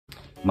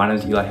My name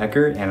is Eli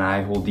Hecker, and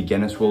I hold the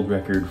Guinness World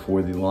Record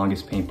for the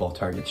longest paintball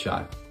target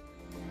shot.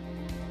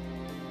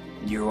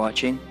 You're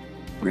watching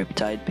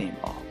Riptide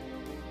Paintball.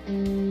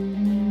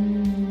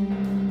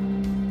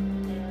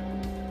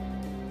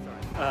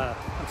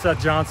 I'm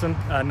Seth Johnson,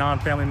 a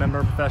non-family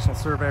member, professional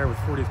surveyor with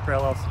 40th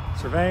Parallel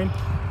Surveying.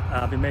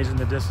 I've been measuring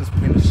the distance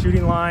between the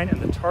shooting line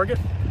and the target.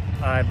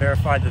 I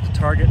verified that the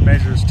target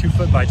measures 2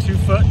 foot by 2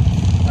 foot.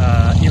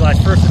 Eli's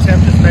first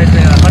attempt is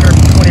measuring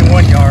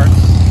 121 yards.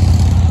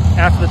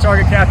 After the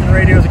target captain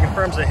radios and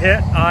confirms a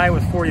hit, I,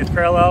 with 40th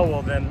Parallel,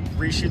 will then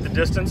reshoot the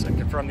distance and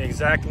confirm the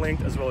exact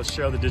length, as well as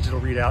show the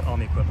digital readout on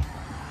the equipment.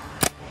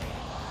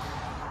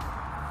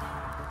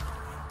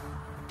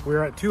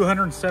 We're at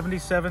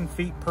 277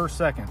 feet per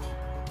second.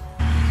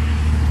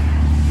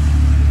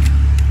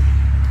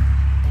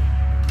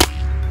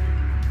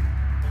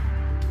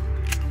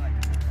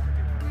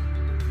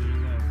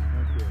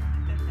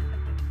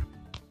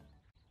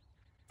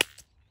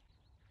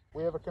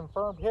 We have a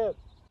confirmed hit.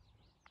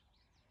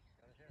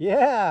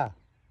 Yeah!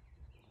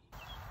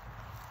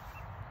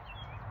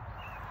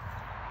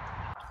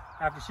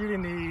 After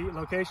shooting the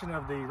location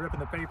of the rip in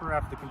the paper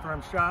after the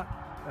confirmed shot,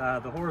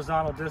 the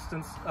horizontal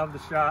distance of the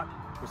shot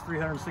was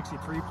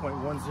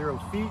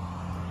 363.10 feet,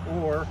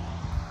 or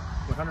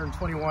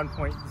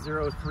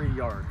 121.03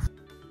 yards.